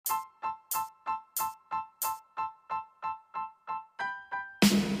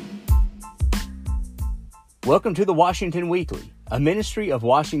Welcome to the Washington Weekly, a ministry of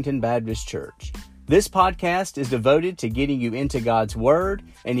Washington Baptist Church. This podcast is devoted to getting you into God's Word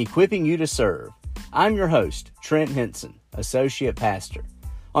and equipping you to serve. I'm your host, Trent Henson, Associate Pastor.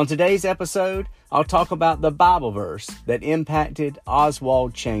 On today's episode, I'll talk about the Bible verse that impacted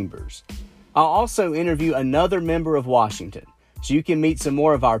Oswald Chambers. I'll also interview another member of Washington, so you can meet some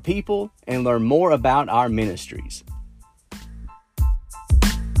more of our people and learn more about our ministries.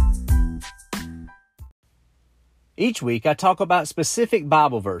 Each week, I talk about specific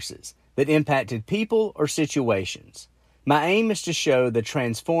Bible verses that impacted people or situations. My aim is to show the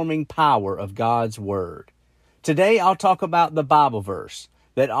transforming power of God's Word. Today, I'll talk about the Bible verse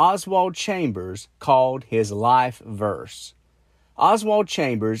that Oswald Chambers called his life verse. Oswald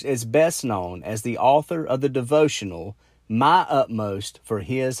Chambers is best known as the author of the devotional, My Utmost for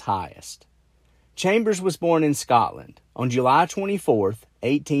His Highest. Chambers was born in Scotland on July 24,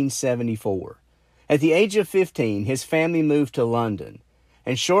 1874. At the age of 15, his family moved to London,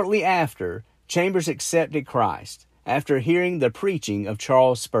 and shortly after, Chambers accepted Christ after hearing the preaching of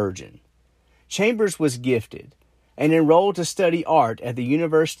Charles Spurgeon. Chambers was gifted and enrolled to study art at the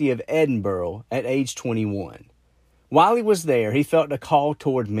University of Edinburgh at age 21. While he was there, he felt a call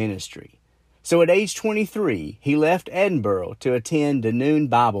toward ministry. So at age 23, he left Edinburgh to attend Dunoon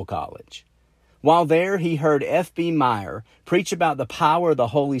Bible College. While there, he heard F.B. Meyer preach about the power of the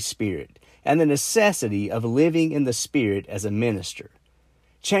Holy Spirit and the necessity of living in the Spirit as a minister.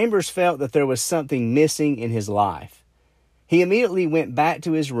 Chambers felt that there was something missing in his life. He immediately went back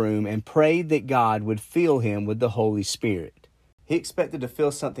to his room and prayed that God would fill him with the Holy Spirit. He expected to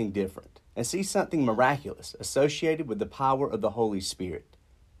feel something different and see something miraculous associated with the power of the Holy Spirit,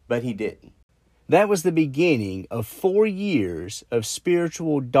 but he didn't. That was the beginning of 4 years of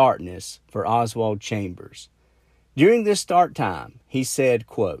spiritual darkness for Oswald Chambers. During this dark time, he said,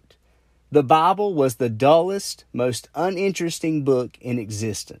 quote, "The Bible was the dullest, most uninteresting book in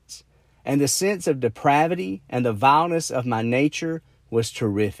existence, and the sense of depravity and the vileness of my nature was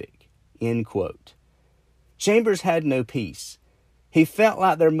terrific." End quote. Chambers had no peace. He felt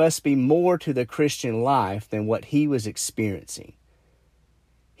like there must be more to the Christian life than what he was experiencing.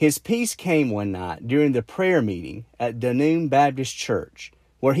 His peace came one night during the prayer meeting at Dunoon Baptist Church,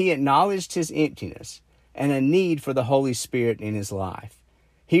 where he acknowledged his emptiness and a need for the Holy Spirit in his life.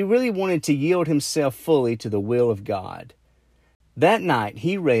 He really wanted to yield himself fully to the will of God. That night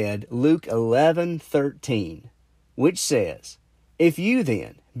he read Luke 11:13, which says, "If you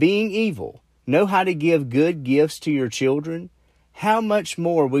then, being evil, know how to give good gifts to your children, how much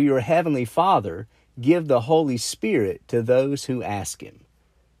more will your heavenly Father give the Holy Spirit to those who ask Him?"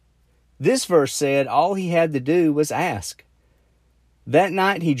 This verse said all he had to do was ask. That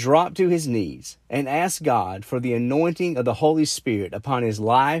night he dropped to his knees and asked God for the anointing of the Holy Spirit upon his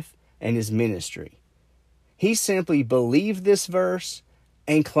life and his ministry. He simply believed this verse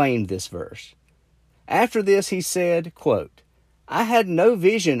and claimed this verse. After this he said, quote, "I had no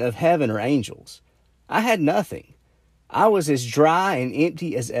vision of heaven or angels. I had nothing. I was as dry and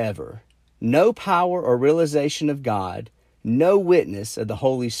empty as ever. No power or realization of God, no witness of the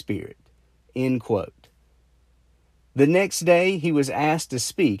Holy Spirit." End quote. The next day, he was asked to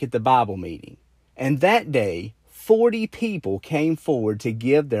speak at the Bible meeting, and that day, 40 people came forward to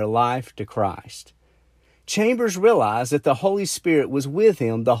give their life to Christ. Chambers realized that the Holy Spirit was with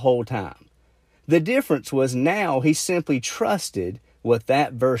him the whole time. The difference was now he simply trusted what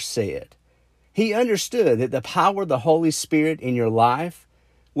that verse said. He understood that the power of the Holy Spirit in your life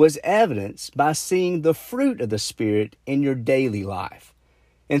was evidenced by seeing the fruit of the Spirit in your daily life,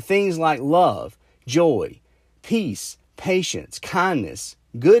 and things like love, joy, peace, patience, kindness,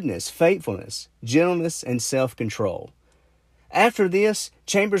 goodness, faithfulness, gentleness, and self-control. After this,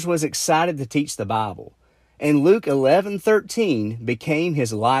 Chambers was excited to teach the Bible, and Luke 11:13 became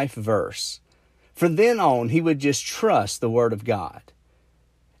his life verse. From then on, he would just trust the Word of God.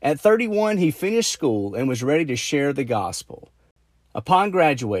 At 31, he finished school and was ready to share the gospel. Upon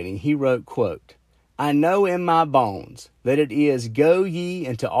graduating, he wrote, quote, "I know in my bones that it is, go ye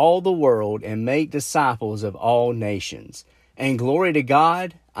into all the world and make disciples of all nations. And glory to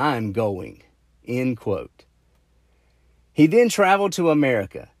God, I am going." End quote. He then traveled to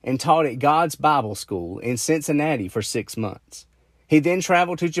America and taught at God's Bible School in Cincinnati for 6 months. He then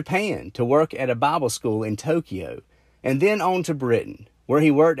traveled to Japan to work at a Bible school in Tokyo, and then on to Britain, where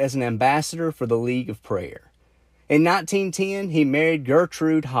he worked as an ambassador for the League of Prayer. In 1910, he married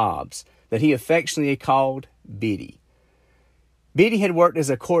Gertrude Hobbs, that he affectionately called Biddy. Biddy had worked as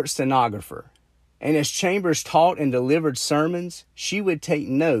a court stenographer, and as Chambers taught and delivered sermons, she would take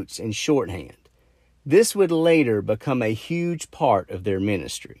notes in shorthand. This would later become a huge part of their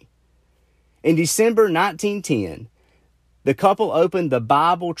ministry. In December 1910, the couple opened the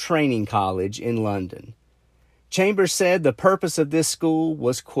Bible Training College in London. Chambers said the purpose of this school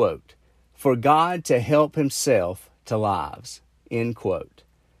was, quote, for God to help himself to lives, end quote.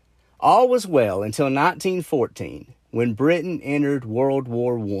 All was well until 1914, when Britain entered World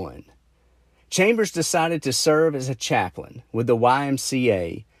War I. Chambers decided to serve as a chaplain with the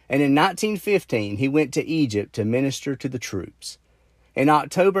YMCA, and in 1915 he went to Egypt to minister to the troops. In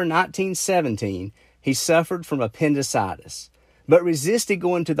October 1917, he suffered from appendicitis, but resisted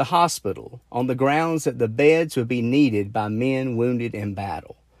going to the hospital on the grounds that the beds would be needed by men wounded in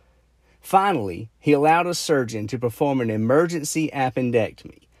battle. Finally, he allowed a surgeon to perform an emergency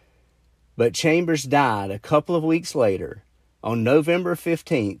appendectomy, but Chambers died a couple of weeks later on November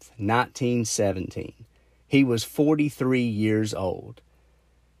 15, 1917. He was 43 years old.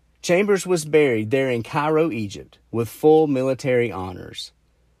 Chambers was buried there in Cairo, Egypt, with full military honors.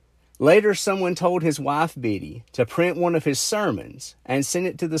 Later, someone told his wife, Biddy, to print one of his sermons and send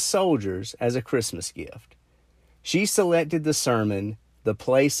it to the soldiers as a Christmas gift. She selected the sermon, The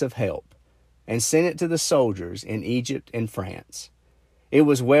Place of Help, and sent it to the soldiers in Egypt and France. It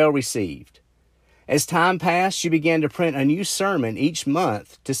was well received. As time passed, she began to print a new sermon each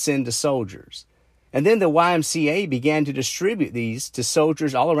month to send to soldiers. And then the YMCA began to distribute these to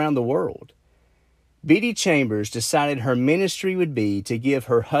soldiers all around the world. Biddy Chambers decided her ministry would be to give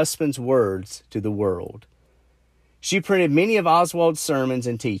her husband's words to the world. She printed many of Oswald's sermons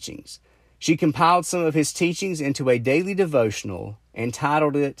and teachings. She compiled some of his teachings into a daily devotional and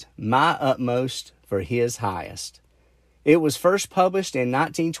titled it, My Utmost for His Highest. It was first published in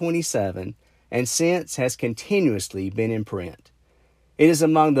 1927 and since has continuously been in print. It is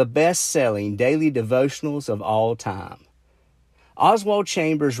among the best-selling daily devotionals of all time. Oswald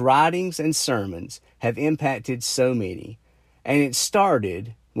Chambers' writings and sermons have impacted so many, and it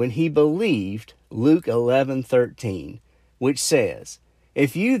started when he believed Luke 11:13, which says,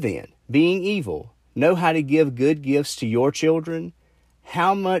 If you then, being evil, know how to give good gifts to your children,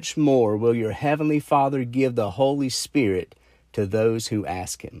 how much more will your heavenly Father give the Holy Spirit to those who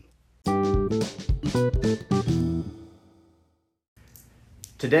ask him?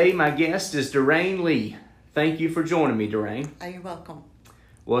 Today, my guest is Daraine Lee. Thank you for joining me, Daraine. Oh, you're welcome.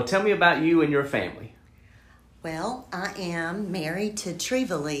 Well, tell me about you and your family. Well, I am married to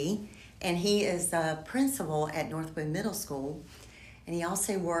Treva Lee, and he is the principal at Northwood Middle School, and he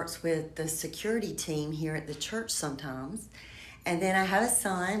also works with the security team here at the church sometimes. And then I have a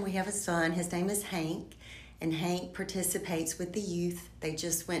son. We have a son. His name is Hank, and Hank participates with the youth. They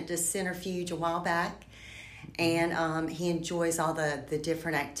just went to Centrifuge a while back, and he enjoys all the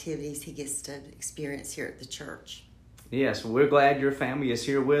different activities he gets to experience here at the church. Yes, well, we're glad your family is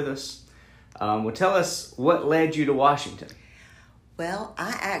here with us. Well, tell us what led you to Washington. Well,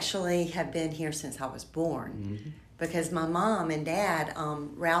 I actually have been here since I was born because my mom and dad,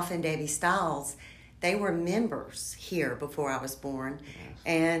 Ralph and Debbie Stiles, they were members here before I was born. Yes.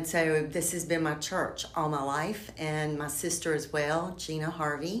 And so this has been my church all my life, and my sister as well, Gina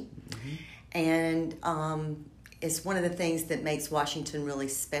Harvey. And it's one of the things that makes Washington really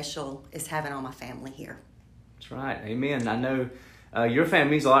special is having all my family here. That's right. Amen. I know your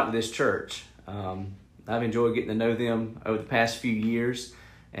family means a lot to this church. I've enjoyed getting to know them over the past few years.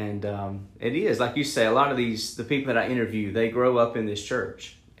 And it is, like you say, a lot of the people that I interview, they grow up in this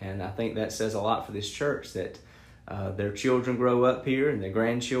church. And I think that says a lot for this church, that their children grow up here and their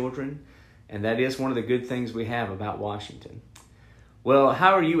grandchildren. And that is one of the good things we have about Washington. Well,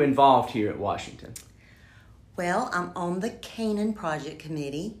 how are you involved here at Washington? Well, I'm on the Canaan Project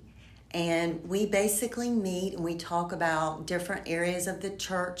Committee, and we basically meet and we talk about different areas of the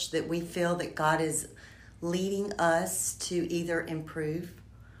church that we feel that God is leading us to either improve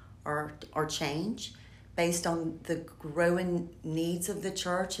or change based on the growing needs of the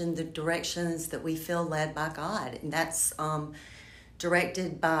church and the directions that we feel led by God. And that's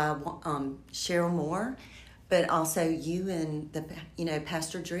directed by Cheryl Moore, but also you and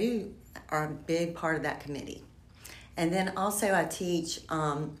Pastor Drew are a big part of that committee. And then also I teach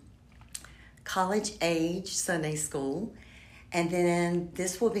college age Sunday school. And then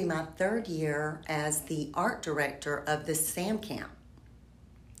this will be my third year as the art director of the SAM Camp.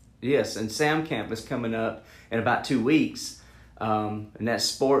 Yes, and SAM Camp is coming up in about 2 weeks. And that's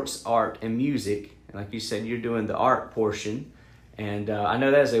sports, art, and music. And like you said, you're doing the art portion. And I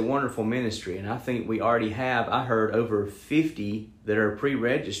know that is a wonderful ministry. And I think we already have, I heard, over 50 that are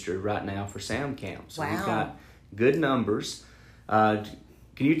pre-registered right now for SAM Camp. So We've got good numbers. Can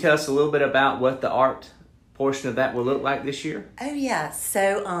you tell us a little bit about what the art portion of that will look like this year? Oh, yeah.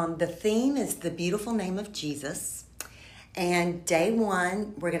 So the theme is the beautiful name of Jesus. And day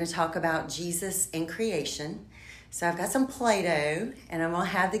one, we're going to talk about Jesus in creation. So I've got some Play-Doh, and I'm going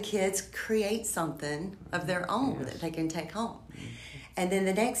to have the kids create something of their own that they can take home. And then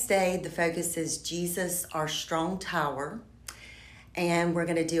the next day, the focus is Jesus, our strong tower. And we're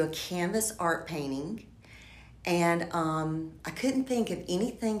going to do a canvas art painting. And I couldn't think of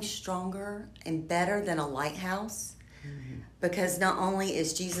anything stronger and better than a lighthouse, because not only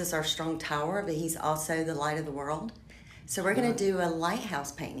is Jesus our strong tower, but he's also the light of the world. So we're going to do a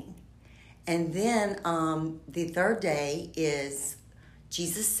lighthouse painting. And then the third day is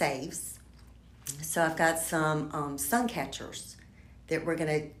Jesus Saves. So I've got some sun catchers that we're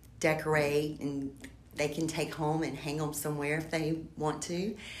going to decorate, and they can take home and hang them somewhere if they want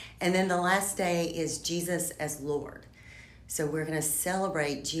to. And then the last day is Jesus as Lord. So we're going to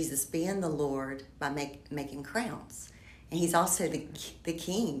celebrate Jesus being the Lord by making crowns. And he's also the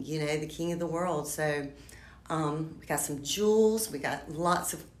king, the king of the world. So we got some jewels. We got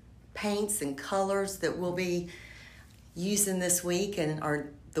lots of paints and colors that we'll be using this week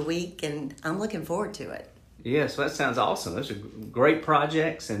or the week, and I'm looking forward to it. Yes, that sounds awesome. Those are great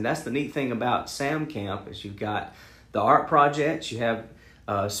projects, and that's the neat thing about Sam Camp is you've got the art projects, you have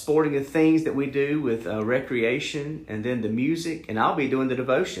sporting things that we do with recreation, and then the music, and I'll be doing the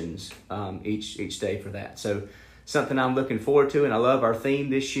devotions each day for that. So something I'm looking forward to, and I love our theme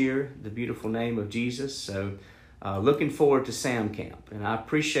this year, the beautiful name of Jesus. So looking forward to Sam Camp, and I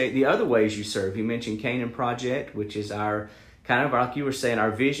appreciate the other ways you serve. You mentioned Canaan Project, which is our kind of, like you were saying,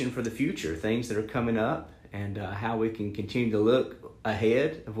 our vision for the future, things that are coming up, and how we can continue to look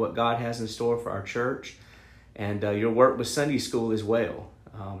ahead of what God has in store for our church. And your work with Sunday school as well,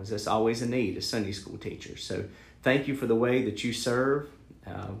 as that's always a need, a Sunday school teacher. So thank you for the way that you serve.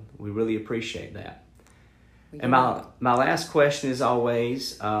 We really appreciate that. And my last question is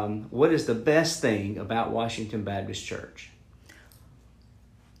always, what is the best thing about Washington Baptist Church?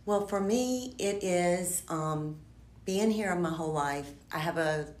 Well, for me, it is being here my whole life. I have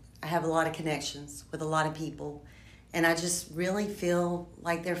a lot of connections with a lot of people, and I just really feel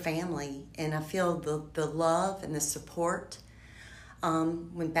like they're family, and I feel the love and the support.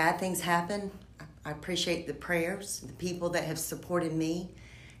 When bad things happen, I appreciate the prayers, the people that have supported me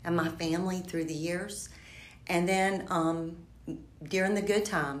and my family through the years. And then during the good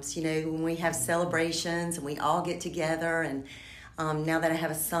times, when we have celebrations and we all get together, and now that I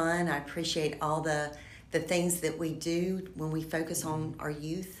have a son, I appreciate all the things that we do when we focus on our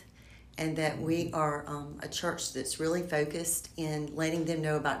youth, and that we are a church that's really focused in letting them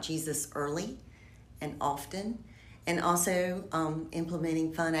know about Jesus early and often, and also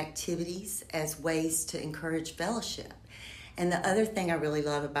implementing fun activities as ways to encourage fellowship. And the other thing I really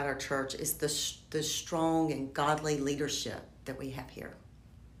love about our church is the strong and godly leadership that we have here.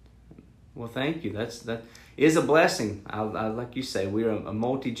 Well, thank you. That is a blessing. I like you say, we're a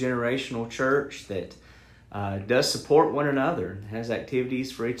multi-generational church that does support one another, has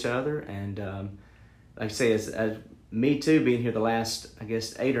activities for each other. And like I say, as me too, being here the last,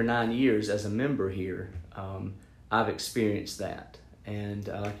 8 or 9 years as a member here, I've experienced that. And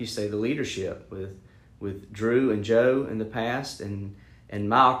like you say, the leadership with Drew and Joe in the past, and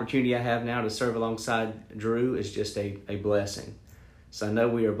my opportunity I have now to serve alongside Drew is just a blessing. So I know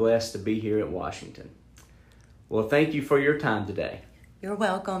we are blessed to be here at Washington. Well, thank you for your time today. You're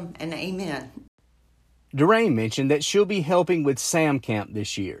welcome, and amen. Doreen mentioned that she'll be helping with Sam Camp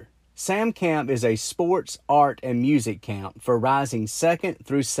this year. Sam Camp is a sports, art, and music camp for rising 2nd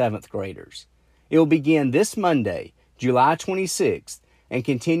through 7th graders. It will begin this Monday, July 26th, and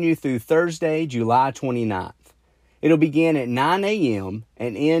continue through Thursday, July 29th. It'll begin at 9 a.m.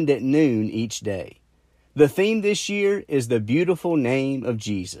 and end at noon each day. The theme this year is the beautiful name of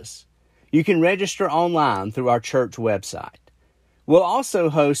Jesus. You can register online through our church website. We'll also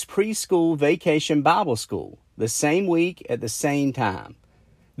host preschool vacation Bible school the same week at the same time.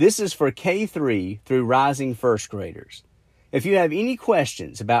 This is for K3 through rising 1st graders. If you have any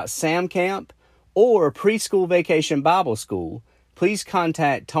questions about Sam Camp or preschool vacation Bible school, please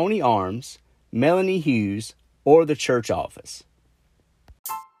contact Tony Arms, Melanie Hughes, or the church office.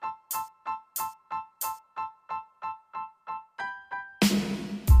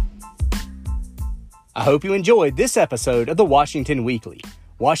 I hope you enjoyed this episode of the Washington Weekly.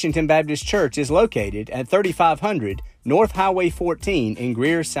 Washington Baptist Church is located at 3500 North Highway 14 in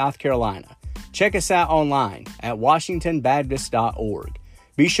Greer, South Carolina. Check us out online at washingtonbaptist.org.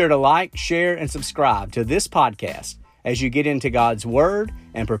 Be sure to like, share, and subscribe to this podcast as you get into God's Word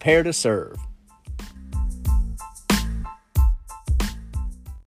and prepare to serve.